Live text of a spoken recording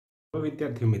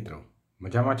વિદ્યાર્થી મિત્રો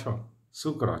મજામાં છો?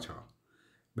 શું કરો છો?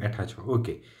 બેઠા છો?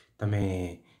 ઓકે. તમે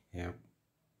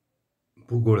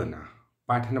ભૂગોળના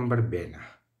પાઠ નંબર 2ના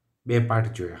 2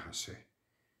 પાઠ જોયા હશે.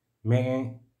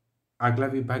 મેં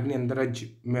આગલા વિભાગની અંદર જ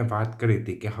મેં વાત કરી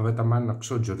હતી કે હવે તમારો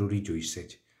નકશો જરૂરી જોઈશે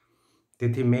જ.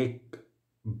 તેથી મેં એક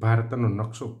ભારતનો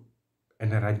નકશો,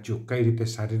 એના રાજ્યો કઈ રીતે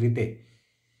સારી રીતે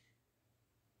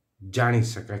જાણી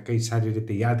શકાય, કઈ સારી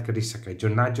રીતે યાદ કરી શકાય. જો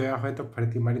ના જોયા હોય તો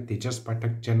ફરીથી મારી તેજસ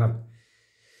પાઠક ચેનલ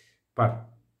પર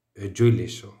જોઈ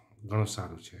લેશો. ઘણું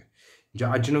સારું છે. જો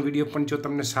આજનો વિડીયો પણ જો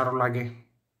તમને સારો લાગે,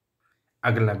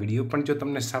 આગળના વિડીયો પણ જો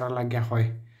તમને સારા લાગ્યા હોય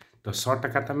તો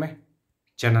 100% તમે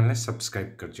ચેનલને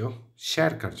સબસ્ક્રાઈબ કરજો,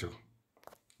 શેર કરજો,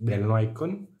 બેલનો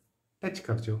આઇકોન ટચ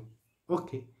કરજો.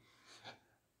 ઓકે.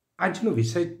 આજનો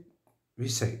વિષય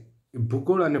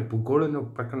ભૂગોળ અને ભૂગોળનો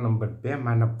પ્રકરણ નંબર 2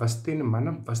 માનવ વસ્તી અને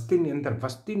માનવ વસ્તીની અંદર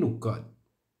વસ્તીનું કદ.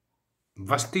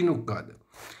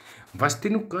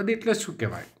 વસ્તીનું કદ એટલે શું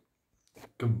કહેવાય?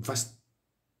 કે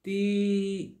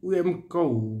વસ્તી, હું એમ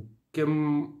કહું કે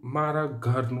મારા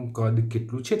ઘરનું કદ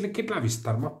કેટલું છે, એટલે કેટલા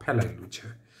વિસ્તારમાં ફેલાયેલું છે,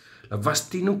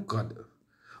 વસ્તીનું કદ.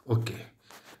 ઓકે.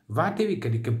 વાત એવી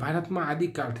કરી કે ભારતમાં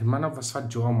આદિકાળથી માનવ વસવાટ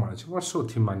જોવા મળે છે,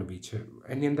 વર્ષોથી માનવી છે,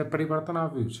 એની અંદર પરિવર્તન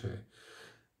આવ્યું છે.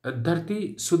 ધરતી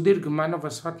સુદીર્ઘ માનવ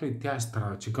વસવાટનો ઇતિહાસ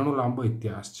ધરાવે છે, ઘણો લાંબો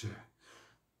ઇતિહાસ છે.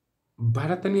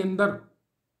 ભારતની અંદર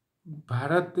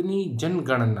ભારતની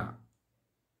જનગણના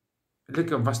એટલે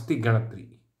કે વસ્તી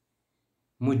ગણતરી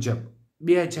મુજબ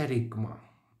 2001માં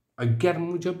 11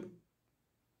 મુજબ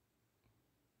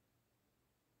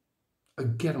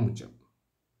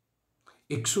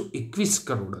 121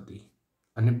 કરોડ હતી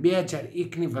અને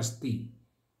 2001ની વસ્તી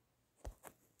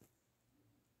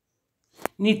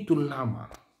ની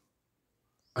તુલનામાં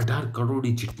 18 કરોડ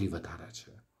જેટલી વધારે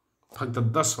છે. ફક્ત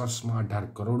 10 વર્ષમાં 18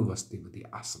 કરોડ વસ્તી વધી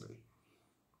આશરે.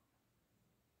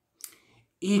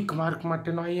 એક માર્ક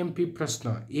માટેનો આઈએમપી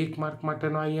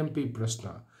પ્રશ્ન.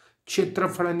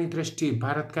 ક્ષેત્રફળની દ્રષ્ટિએ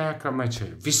ભારત કયા ક્રમે છે?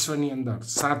 વિશ્વની અંદર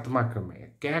 7મા ક્રમે.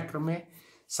 કયા ક્રમે?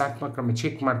 7મા ક્રમે છે,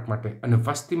 1 માર્ક માટે. અને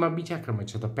વસ્તીમાં બીજા ક્રમે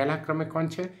છે. તો પહેલા ક્રમે કોણ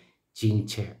છે? ચીન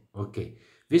છે. ઓકે.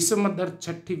 વિશ્વમાં દર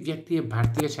 6ઠી વ્યક્તિ એ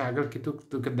ભારતીય છે. આગળ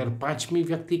કીધું કે દર 5મી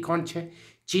વ્યક્તિ કોણ છે?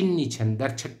 ચીનની છે.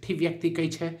 દર 6ઠી વ્યક્તિ કઈ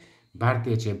છે?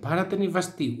 ભારતીય છે. ભારતની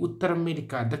વસ્તી ઉત્તર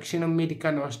અમેરિકા, દક્ષિણ અમેરિકા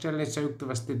અને ઓસ્ટ્રેલિયા સંયુક્ત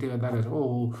વસ્તીથી વધારે છે.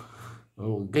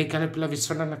 ગઈકાલે પેલા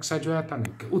વિશ્વના નકશા જોયા હતા ને,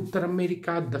 કે ઉત્તર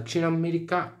અમેરિકા, દક્ષિણ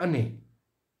અમેરિકા અને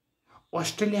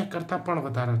ઓસ્ટ્રેલિયા કરતાં પણ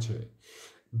વધારે છે.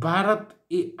 ભારત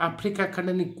એ આફ્રિકા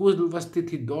ખંડની કુલ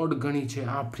વસ્તીથી 1.5 ગણી છે.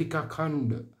 આફ્રિકા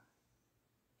ખંડ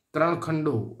 3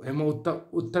 ખંડો, એમાં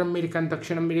ઉત્તર અમેરિકા,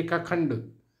 દક્ષિણ અમેરિકા ખંડ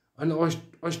અને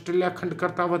ઓસ્ટ્રેલિયા ખંડ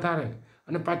કરતાં વધારે,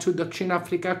 અને પાછું દક્ષિણ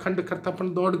આફ્રિકા ખંડ કરતાં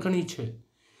પણ 1.5 ગણી છે.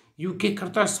 યુકે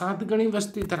કરતાં 7 ગણી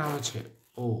વસ્તી ધરાવે છે.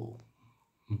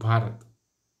 ભારત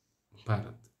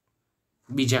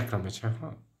બીજા ક્રમે છે.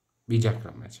 બીજા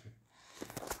ક્રમે છે.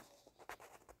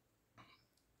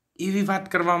 એવી વાત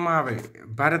કરવામાં આવે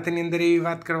ભારતની અંદર, એવી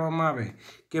વાત કરવામાં આવે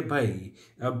કે ભાઈ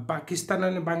પાકિસ્તાન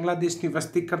અને બાંગ્લાદેશની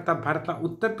વસ્તી કરતાં ભારતના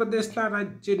ઉત્તર પ્રદેશના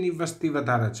રાજ્યની વસ્તી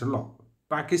વધારે છે. લો,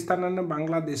 પાકિસ્તાન અને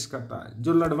બાંગ્લાદેશ કરતાં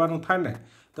જો લડવાનું થાય ને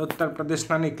તો ઉત્તર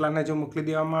પ્રદેશના એકલાને જો મોકલી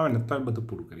દેવામાં આવે ને તો એ બધું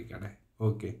પૂરું કરી કાઢે.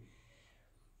 ઓકે.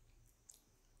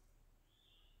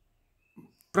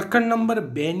 પ્રકરણ નંબર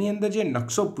 2ની અંદર જે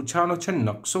નકશો પૂછવાનો છે,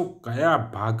 નકશો કયા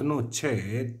ભાગનો છે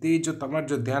તે જો તમારે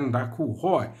જો ધ્યાન રાખવું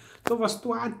હોય તો વસ્તુ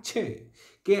આ જ છે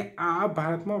કે આ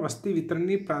ભારતમાં વસ્તી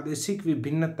વિતરણની પ્રાદેશિક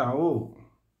વિભિન્નતાઓ,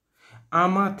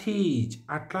 આમાંથી જ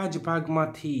આટલા જ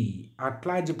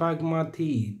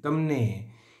ભાગમાંથી તમને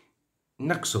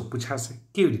નકશો પૂછાશે.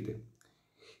 કેવી રીતે?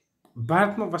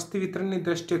 ભારતમાં વસ્તી વિતરણની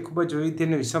દ્રષ્ટિએ ખૂબ જ વૈવિધ્ય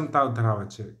અને વિષમતાઓ ધરાવે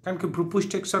છે, કારણ કે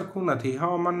ભૂપૃષ્ઠ એક સરખું નથી,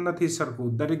 હવામાન નથી સરખું,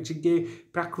 દરેક જગ્યાએ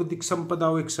પ્રાકૃતિક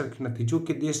સંપદાઓ એક સરખી નથી. જો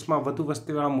કે દેશમાં વધુ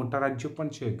વસ્તીવાળા મોટા રાજ્યો પણ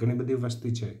છે, ઘણી બધી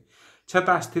વસ્તી છે,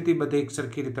 છતાં સ્થિતિ બધે એક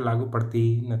સરખી રીતે લાગુ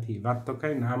પડતી નથી. વાત તો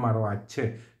કઈ ના, મારો હાથ છે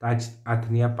તો આજ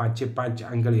હાથની આ 5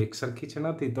 આંગળી એક સરખી છે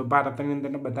નથી, તો ભારતની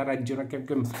અંદરના બધા રાજ્યોના કેમ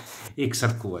એક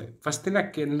સરખું હોય? વસ્તીના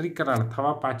કેન્દ્રીકરણ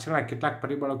થવા પાછળના કેટલાક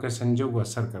પરિબળો કે સંજોગો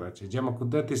અસર કરે છે, જેમાં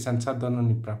કુદરતી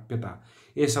સંસાધનોની પ્રાપ્યતા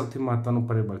એ સૌથી મહત્વનું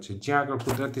પરિબળ છે. જ્યાં આગળ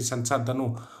કુદરતી સંસાધનો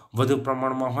વધુ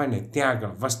પ્રમાણમાં હોય ને ત્યાં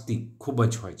આગળ વસ્તી ખૂબ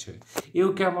જ હોય છે.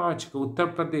 એવું કહેવામાં આવે છે કે ઉત્તર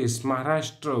પ્રદેશ,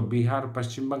 મહારાષ્ટ્ર, બિહાર,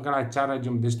 પશ્ચિમ બંગાળ આ 4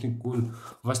 રાજ્યોમાં દેશની કુલ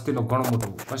વસ્તીનો ઘણો મોટો,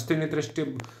 વસ્તીની દ્રષ્ટિએ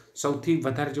સૌથી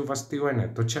વધારે જો વસ્તી હોય ને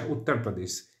તો છે ઉત્તર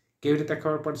પ્રદેશ. કેવી રીતે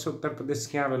ખબર પડશે ઉત્તર પ્રદેશ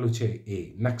ક્યાં આવેલું છે? એ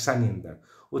નકશાની અંદર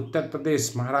ઉત્તર પ્રદેશ,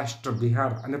 મહારાષ્ટ્ર,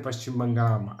 બિહાર અને પશ્ચિમ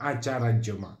બંગાળમાં આ 4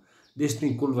 રાજ્યોમાં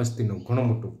દેશની કુલ વસ્તીનો ઘણો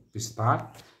મોટો વિસ્તાર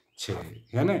છે.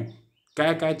 હે ને?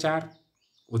 કયા 4?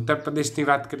 ઉત્તર પ્રદેશની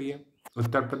વાત કરીએ.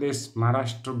 ઉત્તર પ્રદેશ,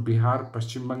 મહારાષ્ટ્ર, બિહાર,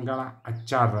 પશ્ચિમ બંગાળ આ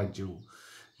 4 રાજ્યો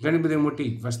ઘણી બધી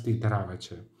મોટી વસ્તી ધરાવે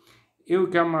છે. એવું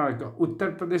કહેવામાં આવે કે ઉત્તર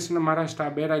પ્રદેશ અને મહારાષ્ટ્ર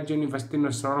આ બે રાજ્યોની વસ્તીનો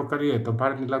સરળ કરીએ તો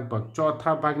ભારતની લગભગ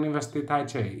ચોથા ભાગની વસ્તી થાય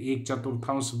છે,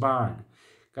 1/4 ભાગ.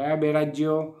 કયા બે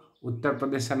રાજ્યો? ઉત્તર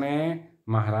પ્રદેશ અને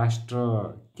મહારાષ્ટ્ર.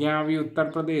 ક્યાં આવ્યું ઉત્તર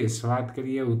પ્રદેશ? વાત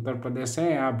કરીએ ઉત્તર પ્રદેશ,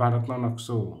 આ ભારતનો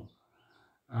નકશો,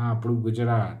 આ આપણું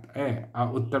ગુજરાત, આ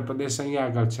ઉત્તર પ્રદેશ અહીંયા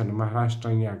આગળ છે અને મહારાષ્ટ્ર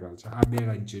અહીંયા આગળ છે, આ બે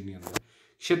રાજ્યોની અંદર.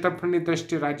 ક્ષેત્રફળની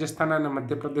દ્રષ્ટિએ રાજસ્થાન અને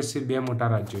મધ્યપ્રદેશ બે મોટા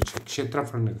રાજ્યો છે.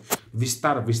 ક્ષેત્રફળની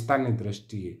વિસ્તારની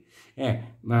દ્રષ્ટિએ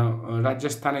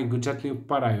રાજસ્થાન એ ગુજરાતની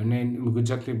ઉપર આવ્યું ને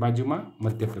ગુજરાતની બાજુમાં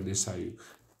મધ્યપ્રદેશ આવ્યું.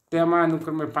 તેમાં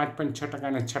અનુક્રમે 5.6%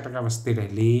 અને 6% વસ્તી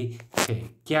રહેલી છે.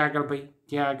 ક્યાં આગળ ભાઈ?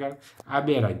 ક્યાં આગળ? આ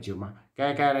બે રાજ્યોમાં.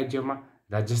 કયા કયા રાજ્યોમાં?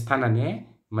 રાજસ્થાન અને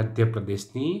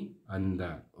મધ્યપ્રદેશની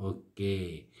અંદર. ઓકે,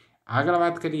 આગળ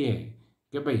વાત કરીએ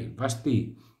કે ભાઈ વસ્તી,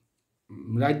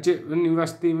 રાજ્યની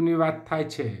વસ્તીની વાત થાય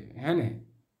છે, હે ને?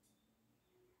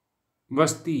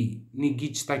 વસ્તીની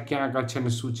ગીચતા ક્યાં આગળ છે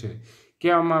ને શું છે?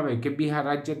 કહેવામાં આવે કે બિહાર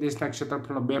રાજ્ય દેશના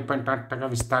ક્ષેત્રફળનો 2.8%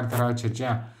 વિસ્તાર ધરાવે છે,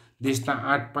 જ્યાં દેશના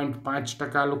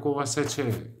 8.5% લોકો વસે છે.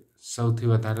 સૌથી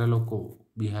વધારે લોકો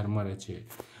બિહારમાં રહે છે.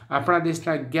 આપણા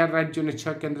દેશના 11 રાજ્યો અને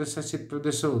 6 કેન્દ્રશાસિત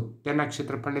પ્રદેશો તેના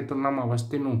ક્ષેત્રફળની તુલનામાં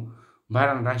વસ્તીનું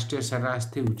ભારણ રાષ્ટ્રીય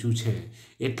સરેરાશથી ઊંચું છે.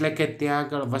 એટલે કે ત્યાં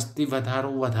આગળ વસ્તી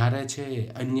વધારો વધારે છે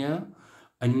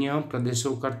અન્ય પ્રદેશો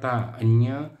કરતાં,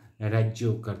 અન્ય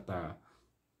રાજ્યો કરતાં.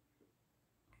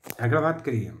 આગળ વાત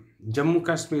કરીએ, જમ્મુ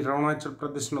કાશ્મીર, અરુણાચલ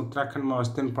પ્રદેશ અને ઉત્તરાખંડમાં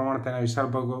વસ્તીનું પ્રમાણ તેના વિશાળ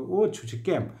ભાગો ઓછું છે.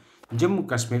 કેમ? જમ્મુ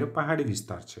કાશ્મીર પહાડી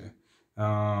વિસ્તાર છે,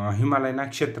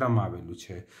 હિમાલયના ક્ષેત્રમાં આવેલું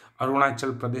છે.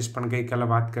 અરુણાચલ પ્રદેશ પણ ગઈકાલે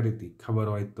વાત કરી હતી, ખબર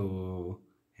હોય તો,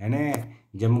 હેને?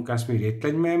 જમ્મુ કાશ્મીર એટલે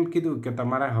જ મેં એમ કીધું કે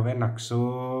તમારે હવે નકશો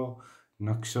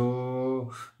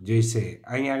જોઈશે.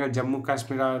 અહીં આગળ જમ્મુ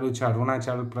કાશ્મીર આવેલું છે.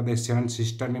 અરુણાચલ પ્રદેશ 7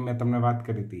 સિસ્ટરની મેં તમને વાત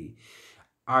કરી હતી.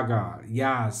 આગળ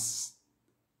યાસ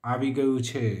આવી ગયું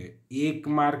છે. 1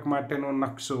 માર્ક માટેનો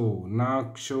નકશો,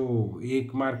 1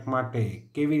 માર્ક માટે.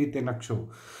 કેવી રીતે નકશો?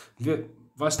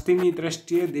 વસ્તીની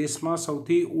દ્રષ્ટિએ દેશમાં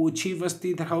સૌથી ઓછી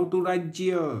વસ્તી ધરાવતું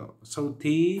રાજ્ય,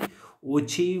 સૌથી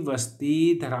ઓછી વસ્તી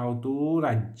ધરાવતું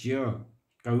રાજ્ય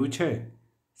કયું છે?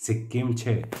 સિક્કિમ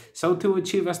છે. સૌથી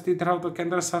ઓછી વસ્તી ધરાવતો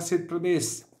કેન્દ્ર શાસિત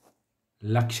પ્રદેશ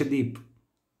લક્ષદ્વીપ,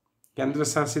 કેન્દ્ર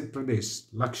શાસિત પ્રદેશ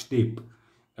લક્ષદ્વીપ.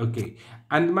 ઓકે,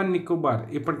 આંદમાન નિકોબાર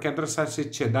એ પણ કેન્દ્ર શાસિત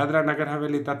છે. દાદરા નગર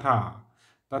હવેલી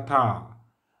તથા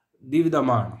દીવ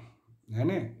દમણ, હે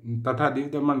ને? તથા દીવ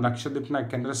દમણ લક્ષદ્વીપના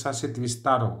કેન્દ્ર શાસિત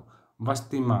વિસ્તારો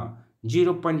વસ્તીમાં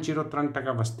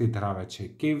 0.03% વસ્તી ધરાવે છે.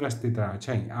 કેવી વસ્તી ધરાવે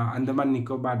છે? આ આંદમાન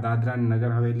નિકોબાર, દાદરા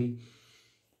નગર હવેલી,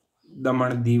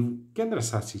 દમણ, દીવ કેન્દ્ર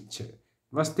શાસિત છે.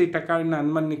 વસ્તી ટકાવારીના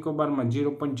આંદમાન નિકોબારમાં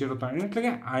 0.03, એટલે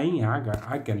કે અહીં આગળ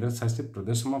આ કેન્દ્ર શાસિત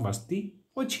પ્રદેશોમાં વસ્તી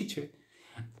ઓછી છે.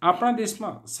 આપણા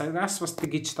દેશમાં સરેરાશ વસ્તી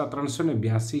ગીચતા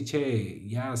 382 છે.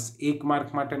 યસ, 1 માર્ક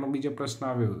માટેનો બીજો પ્રશ્ન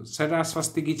આવ્યો. સરેરાશ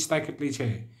વસ્તી ગીચતા કેટલી છે?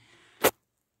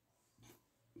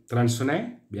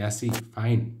 382.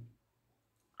 ફાઇન.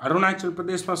 અરુણાચલ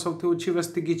પ્રદેશમાં સૌથી ઓછી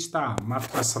વસ્તી ગીચતા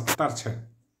માત્ર 17 છે.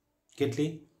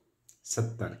 કેટલી?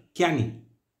 17. ક્યાંની?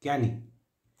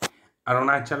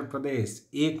 અરુણાચલ પ્રદેશ.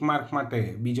 1 માર્ક માટે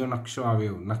બીજો નકશો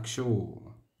આવ્યો. નકશો,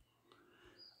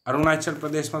 અરુણાચલ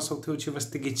પ્રદેશમાં સૌથી ઓછી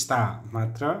વસ્તી ગીચતા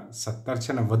માત્ર 17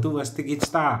 છે ને વધુ વસ્તી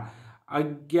ગીચતા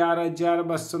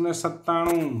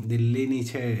 11,297 દિલ્હીની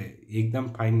છે. એકદમ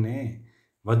ફાઇન ને?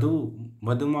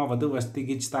 વધુમાં વધુ વસ્તી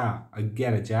ગીચતા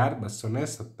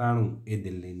 11,297 એ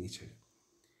દિલ્હીની છે.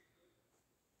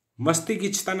 વસ્તી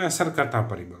ગીચતાને અસર કરતા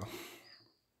પરિબળો.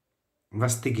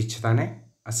 વસ્તી ગીચતાને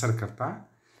અસર કરતા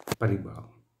પરિબળો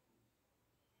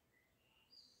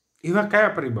એવા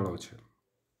કયા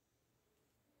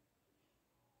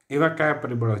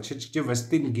પરિબળો છે? જે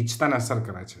વસ્તીની ગીચતાને અસર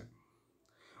કરે છે?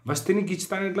 વસ્તીની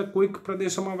ગીચતાને એટલે કોઈક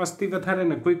પ્રદેશોમાં વસ્તી વધારે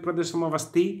ને કોઈક પ્રદેશોમાં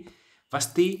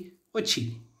વસ્તી ઓછી.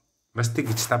 વસ્તી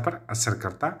ગીચતા પર અસર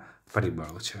કરતા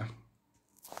પરિબળો છે.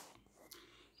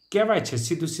 કહેવાય છે,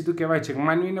 સીધું કહેવાય છે કે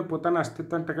માનવીને પોતાના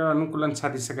અસ્તિત્વને ટકાવવા અનુકૂલન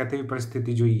સાધી શકાય તેવી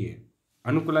પરિસ્થિતિ જોઈએ.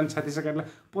 અનુકૂલન સાધી શકાય એટલે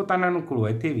પોતાના અનુકૂળ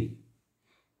હોય તેવી.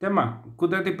 તેમાં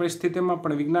કુદરતી પરિસ્થિતિમાં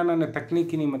પણ વિજ્ઞાન અને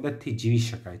તકનીકીની મદદથી જીવી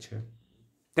શકાય છે.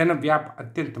 તેનો વ્યાપ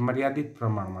અત્યંત મર્યાદિત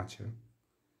પ્રમાણમાં છે.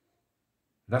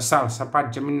 રસાળ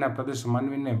સપાટ જમીનના પ્રદેશો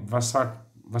માનવીને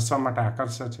વસવા માટે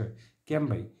આકર્ષે છે. કેમ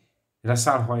ભાઈ?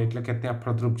 રસાળ હોય એટલે કે ત્યાં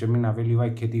ફળદ્રુપ જમીન આવેલી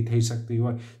હોય, ખેતી થઈ શકતી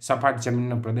હોય. સપાટ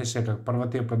જમીનનો પ્રદેશ એટલે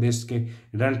પર્વતીય પ્રદેશ કે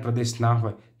રણ પ્રદેશ ના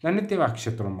હોય અને તેવા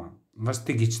ક્ષેત્રોમાં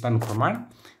વસ્તી ગીચતાનું પ્રમાણ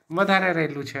વધારે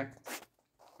રહેલું છે.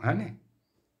 હા ને?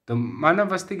 તો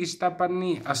માનવ વસ્તી ગીચતા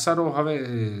પરની અસરો હવે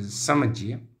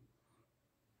સમજીએ.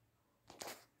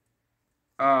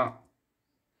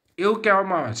 એવું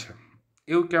કહેવામાં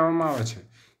આવે છે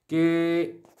કે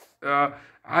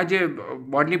આ જે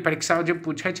બોર્ડની પરીક્ષાઓ જે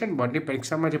પૂછાય છે ને, બોર્ડની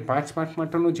પરીક્ષામાં જે 5 માર્ક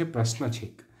માટેનો જે પ્રશ્ન છે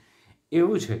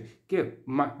એવું છે કે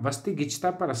વસ્તી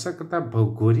ગીચતા પર અસર કરતા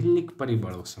ભૌગોલિક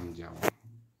પરિબળો સમજાવો.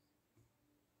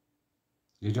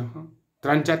 જોજો, હા,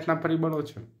 3 જાતના પરિબળો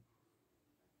છે.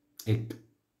 એક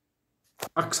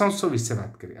અક્ષાંશો વિશે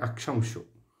વાત કરીએ. અક્ષાંશો,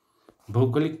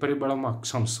 ભૌગોલિક પરિબળોમાં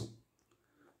અક્ષાંશો.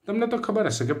 તમને તો ખબર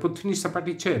હશે કે પૃથ્વીની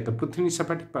સપાટી છે તો પૃથ્વીની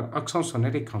સપાટી પર અક્ષાંશો અને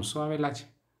રેખાંશો આવેલા છે.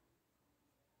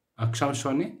 અક્ષાંશો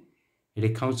અને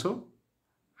રેખાંશો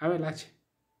આવેલા છે.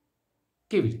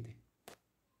 કેવી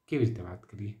રીતે વાત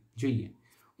કરીએ જોઈએ.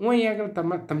 હું અહીં આગળ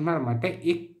તમારા માટે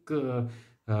એક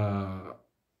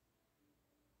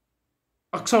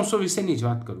અક્ષાંશો વિશેની જ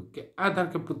વાત કરું કે આ ધાર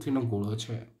કે પૃથ્વીનો ગોળો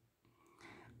છે.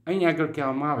 અહીં આગળ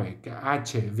કહેવામાં આવે કે આ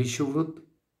છે વિષુવવૃત્ત,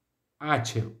 આ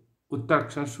છે ઉત્તર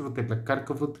અક્ષાંશ વૃત્ત એટલે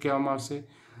કર્કવૃત્ત કહેવામાં આવશે,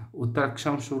 ઉત્તર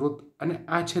અક્ષાંશ વૃત્ત, અને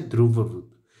આ છે ધ્રુવ વૃત્ત.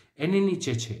 એની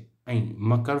નીચે છે અહીં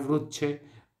મકર વૃત્ત છે,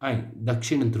 અહીં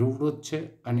દક્ષિણ ધ્રુવ વૃત્ત છે,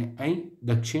 અને અહીં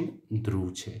દક્ષિણ ધ્રુવ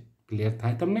છે. ક્લિયર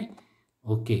થાય તમને?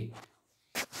 ઓકે,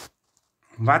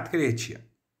 વાત કરીએ છીએ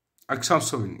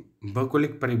અક્ષાંશોની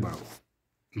ભૌગોલિક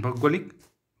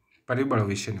પરિબળો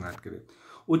વિશેની વાત કરીએ.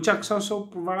 ઉચ્ચ અક્ષાંશો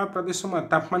વાળા પ્રદેશોમાં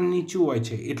તાપમાન નીચું હોય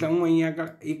છે. એટલે હું અહીં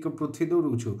આગળ એક પૃથ્વી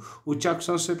દોરું છું. ઉચ્ચ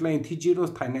અક્ષાંશ એટલે અહીંથી 0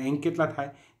 થાય ને અહીં કેટલા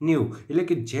થાય? 90. એટલે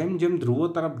કે જેમ જેમ ધ્રુવો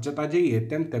તરફ જતા જઈએ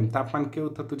તેમ તેમ તાપમાન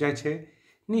કેવું થતું જાય છે?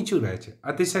 નીચું રહે છે.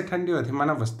 અતિશય ઠંડી હોવાથી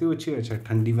માનવ વસ્તી ઓછી હોય છે.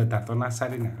 ઠંડી વધારે તો ના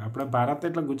સારી ને. આપણે ભારત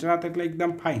એટલે ગુજરાત એટલે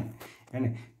એકદમ ફાઇન. એને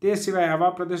તે સિવાય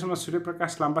આવા પ્રદેશોમાં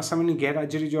સૂર્યપ્રકાશ લાંબા સમયની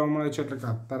ગેરહાજરી જોવા મળે છે. એટલે કે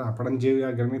અત્યારે આપણને જેવી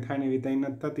આ ગરમી થાય ને એવી ત્યાં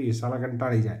નથી થતી. સાલા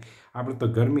કંટાળી જાય. આપણે તો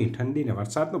ગરમી, ઠંડી ને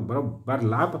વરસાદનો બરોબર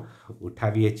લાભ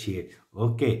ઉઠાવીએ છીએ.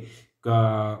 ઓકે,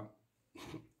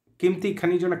 કિંમતી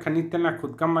ખનિજોને ખનિજ તેલના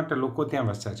ખોદકામ માટે લોકો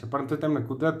ત્યાં વસ્યા છે, પરંતુ તેમને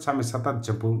કુદરત સામે સતત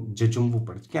ઝઝૂમવું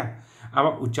પડે છે. ક્યાં?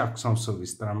 આવા ઊંચા અક્ષાંશો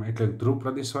વિસ્તારમાં, એટલે ધ્રુવ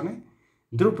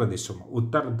પ્રદેશોમાં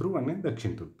ઉત્તર ધ્રુવ અને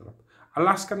દક્ષિણ ધ્રુવ તરફ.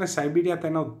 અલાસ્કા અને સાઇબિરિયા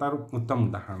તેના ઉત્તમ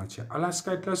ઉદાહરણ છે.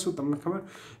 અલાસ્કા એટલે શું તમને ખબર?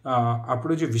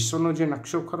 આપણો જે વિશ્વનો જે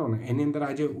નકશો ખરો ને એની અંદર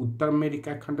આજે ઉત્તર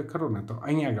અમેરિકા ખંડ ખરો ને તો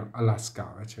અહીં આગળ અલાસ્કા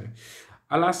આવે છે.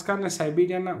 અલાસ્કા અને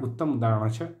સાઇબિરિયાના ઉત્તમ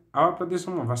ઉદાહરણ છે. આવા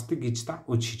પ્રદેશોમાં વસ્તી ગીચતા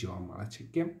ઓછી જોવા મળે છે.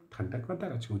 કેમ? ઠંડક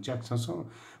વધારે છે. ઊંચા અક્ષાંશો,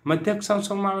 મધ્ય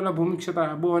અક્ષાંશોમાં આવેલા ભૂમિક્ષેત્ર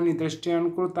આબોહવાની દ્રષ્ટિએ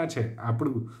અનુકૂળતા છે.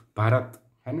 આપણું ભારત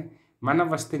હે ને, માનવ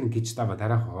વસ્તીની ગીચતા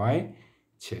વધારે હોય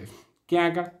છે.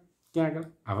 ક્યાં આગળ?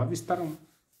 આવા વિસ્તારોમાં.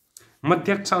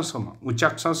 મધ્ય અક્ષાંશોમાં, ઊંચા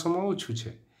અક્ષાંશોમાં ઓછું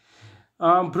છે.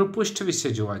 ભૂપૃષ્ઠ વિશે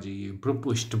જોવા જઈએ.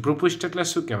 ભૂપૃષ્ઠ એટલે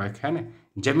શું કહેવાય? હે ને,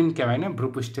 જમીન કહેવાય ને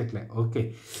ભૂપૃષ્ઠ એટલે. ઓકે,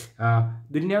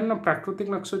 દુનિયાનો પ્રાકૃતિક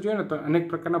નકશો જોઈએ ને તો અનેક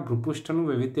પ્રકારના ભૂપૃષ્ઠનું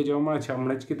વૈવિધ્ય જોવા મળે છે.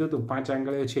 હમણાં જ કીધું હતું 5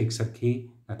 આંગળીઓ છે, એક સરખી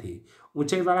નથી.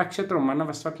 ઊંચાઈવાળા ક્ષેત્રો માનવ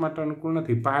વસવાટ માટે અનુકૂળ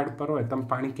નથી. પહાડ પર હોય તમે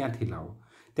પાણી ક્યાંથી લાવો?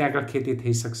 ત્યાં આગળ ખેતી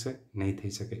થઈ શકશે? નહીં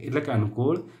થઈ શકે. એટલે કે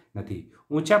અનુકૂળ નથી.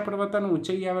 ઊંચા પર્વત અને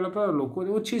ઊંચાઈ આવેલા લોકો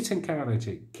ઓછી સંખ્યામાં રહે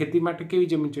છે. ખેતી માટે કેવી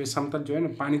જમીન જોઈએ? સમતલ જોઈએ ને,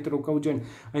 પાણી તો રોકાવું જોઈએ ને.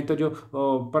 અહીં તો જો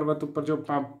પર્વત ઉપર જો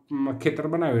ખેતર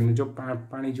બનાવ્યું ને જો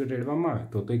પાણી જો રેડવામાં આવે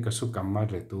તો એ કશું કામમાં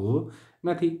રહેતું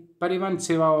નથી. પરિવહન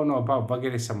સેવાઓનો અભાવ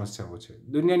વગેરે સમસ્યાઓ છે.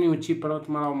 દુનિયાની ઊંચી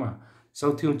પર્વતમાળાઓમાં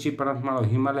સૌથી ઊંચી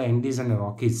પર્વતમાળાઓ હિમાલય, એન્ડીઝ અને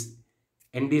રોકીઝ.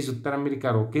 એન્ડીઝ ઉત્તર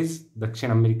અમેરિકા, રોકીઝ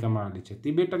દક્ષિણ અમેરિકામાં આવેલી છે.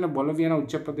 તિબેટ અને બોલિવિયાના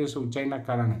ઉચ્ચ પ્રદેશો ઊંચાઈના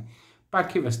કારણે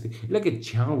પાકી વસ્તી, એટલે કે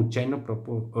જ્યાં ઊંચાઈનો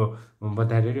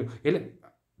વધારે રહ્યો એટલે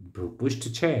ભૂપૃષ્ઠ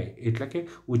છે. એટલે કે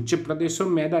ઉચ્ચ પ્રદેશો,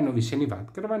 મેદાનો વિશેની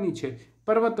વાત કરવાની છે,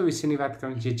 પર્વતો વિશેની વાત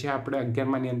કરવાની છે, જે આપણે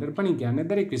 11માની અંદર ભણી ગયા અને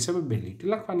દરેક વિષય 2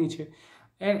 લીટી લખવાની છે.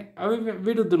 હવે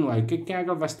વિરુદ્ધનું આવ્યું કે ક્યાં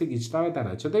આગળ વસ્તી ગીચતા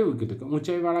વધારે છે. તો એવું કીધું કે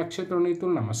ઊંચાઈવાળા ક્ષેત્રોની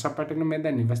તુલનામાં સપાટી અને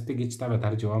મેદાનની વસ્તી ગીચતા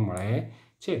વધારે જોવા મળે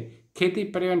છે. ખેતી,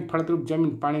 પરિવહન, ફળદ્રુપ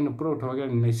જમીન, પાણીનો પુરવઠો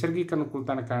વગેરે નૈસર્ગિક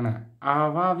અનુકૂળતાના કારણે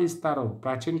આવા વિસ્તારો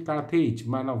પ્રાચીન કાળથી જ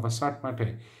માનવ વસવાટ માટે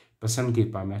પસંદગી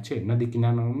પામ્યા છે. નદી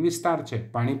કિનારાનો વિસ્તાર છે,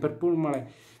 પાણી ભરપૂર મળે.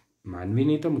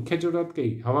 માનવીની તો મુખ્ય જરૂરત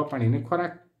કઈ? હવા, પાણી અને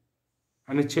ખોરાક,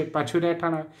 અને છે પાછું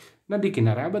રહેઠાણ નદી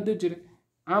કિનારે. આ બધું જ રહે.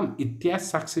 આમ ઇતિહાસ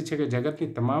સાક્ષી છે કે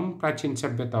જગતની તમામ પ્રાચીન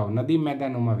સભ્યતાઓ નદી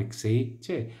મેદાનોમાં વિકસી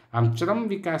છે. આમ ચરમ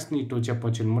વિકાસની ટોચે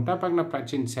પહોંચીને મોટાભાગના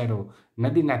પ્રાચીન શહેરો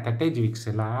નદીના તટે જ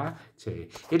વિકસેલા છે.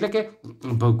 એટલે કે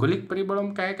ભૌગોલિક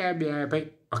પરિબળોમાં કયા બે ભાઈ?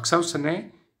 અક્ષાંશ અને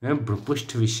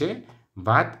ભૂપૃષ્ઠ વિશે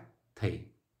વાત થઈ.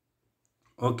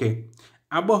 ઓકે,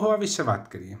 આબોહવા વિશે વાત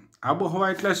કરીએ.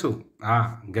 આબોહવા એટલે શું? હા,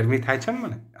 ગરમી થાય છે ને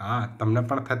મને? હા, તમને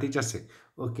પણ થતી જશે.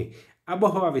 ઓકે,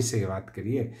 આબોહવા વિશે વાત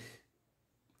કરીએ.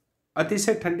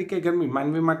 અતિશય ઠંડી કે ગરમી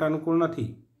માનવી માટે અનુકૂળ નથી.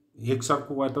 એક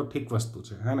સરખું હોય તો ઠીક વસ્તુ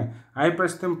છે, હે ને. આવી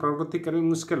પરિસ્થિતિમાં પ્રવૃત્તિ કરવી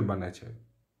મુશ્કેલ બને છે.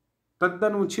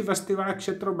 તદ્દન ઓછી વસ્તીવાળા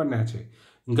ક્ષેત્રો બન્યા છે.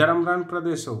 ગરમ રણ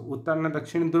પ્રદેશો, ઉત્તર અને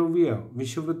દક્ષિણ ધ્રુવીય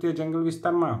વિષુવવૃત્તીય જંગલ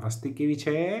વિસ્તારમાં વસ્તી કેવી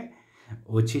છે?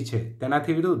 ઓછી છે.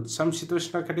 તેનાથી વિરુદ્ધ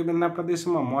સમશીતોષ્ણ કટિબંધના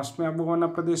પ્રદેશોમાં, મોસમી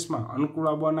આબોહવાના પ્રદેશમાં અનુકૂળ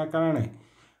આબોહવાના કારણે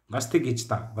વસ્તી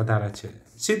ગીચતા વધારે છે.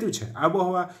 સીધું છે.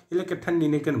 આબોહવા એટલે કે ઠંડી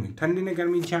ને ગરમી. ઠંડી ને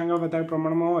ગરમી જ્યાં આગળ વધારે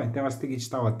પ્રમાણમાં હોય ત્યાં વસ્તી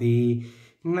ગીચતા હોતી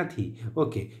નથી.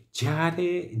 ઓકે, જ્યારે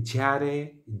જ્યારે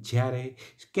જ્યારે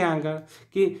ક્યાં આગળ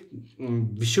કે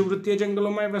વિષુવવૃત્તીય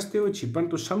જંગલોમાં વસ્તી ઓછી,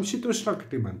 પરંતુ સમશીતોષ્ણ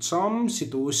કટિબંધ,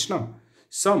 સમશીતોષ્ણ,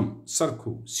 સમ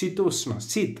સરખું, શીતોષ્ણ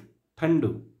શીત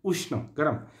ઠંડુ, ઉષ્ણ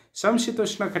ગરમ,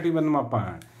 સમશીતોષ્ણ કટિબંધમાં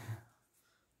પણ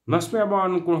મોસમી આબોહવા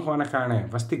અનુકૂળ હોવાના કારણે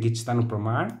વસ્તી ગીચતાનું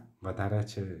પ્રમાણ વધારે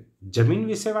છે. જમીન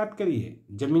વિશે વાત કરીએ.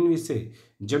 જમીન વિશે,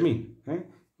 જમીન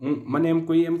મને એમ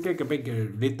કોઈ એમ કે ભાઈ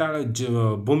રેતાળ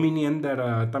ભૂમિની અંદર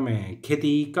તમે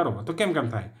ખેતી કરો તો કેમ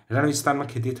થાય? રણ વિસ્તારમાં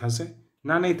ખેતી થશે?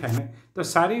 ના, નહીં થાય ને. તો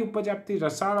સારી ઉપજ આપતી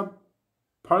રસાળ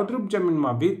ફળદ્રુપ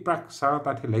જમીનમાં વિવિધ પાક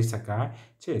સરળતાથી લઈ શકાય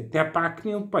છે. ત્યાં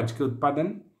પાકની ઉપજ કે ઉત્પાદન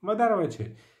વધારે હોય છે.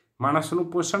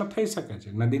 માણસોનું પોષણ થઈ શકે છે.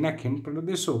 નદીના ખીણ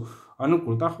પ્રદેશો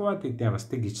અનુકૂળતા હોવાથી ત્યાં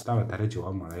વસ્તી ગીચતા વધારે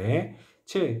જોવા મળે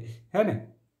છે. હે ને?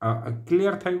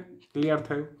 ક્લિયર થયું? ક્લિયર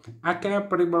થયું? આ કયા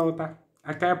પરિબળો હતા?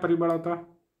 આ કયા પરિબળો હતા?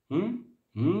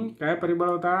 કયા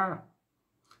પરિબળો હતા?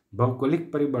 ભૌગોલિક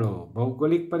પરિબળો.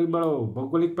 ભૌગોલિક પરિબળો.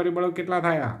 ભૌગોલિક પરિબળો કેટલા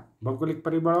થયા? ભૌગોલિક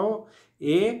પરિબળો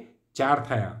એ 4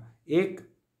 થયા. એક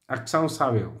અક્ષાંશ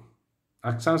આવ્યો.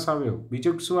 અક્ષાંશ આવ્યો.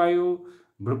 બીજું શું આવ્યું?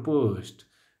 ભૂપૃષ્ઠ.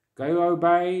 કયું આવ્યું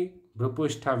ભાઈ?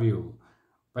 ભૂપૃષ્ઠ આવ્યું.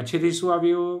 પછીથી શું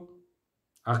આવ્યું?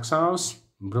 અક્ષાંશ,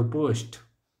 ભૂપૃષ્ઠ.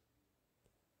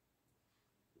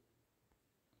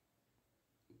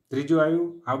 ત્રીજું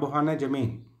આવ્યું આબોહવા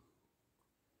જમીન.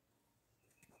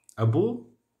 અભુ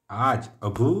આજ.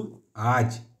 અભુ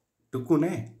આજ ટૂંકું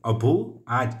ને? અભુ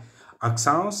આજ.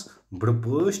 અક્ષાંશ,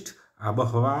 ભૂપૃષ્ઠ,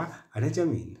 આબોહવા અને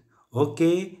જમીન.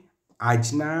 ઓકે,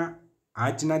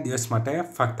 આજના દિવસ માટે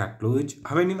ફક્ત આટલું જ.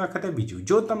 હવેની વખતે બીજું,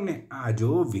 જો તમને આ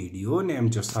વિડીયો ને એમ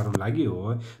જો સારું લાગ્યું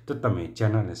હોય તો તમે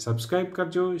ચેનલને સબસ્ક્રાઈબ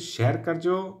કરજો, શેર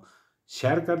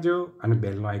કરજો અને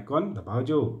બેલનો આઇકોન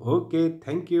દબાવજો. Okay,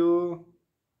 thank you.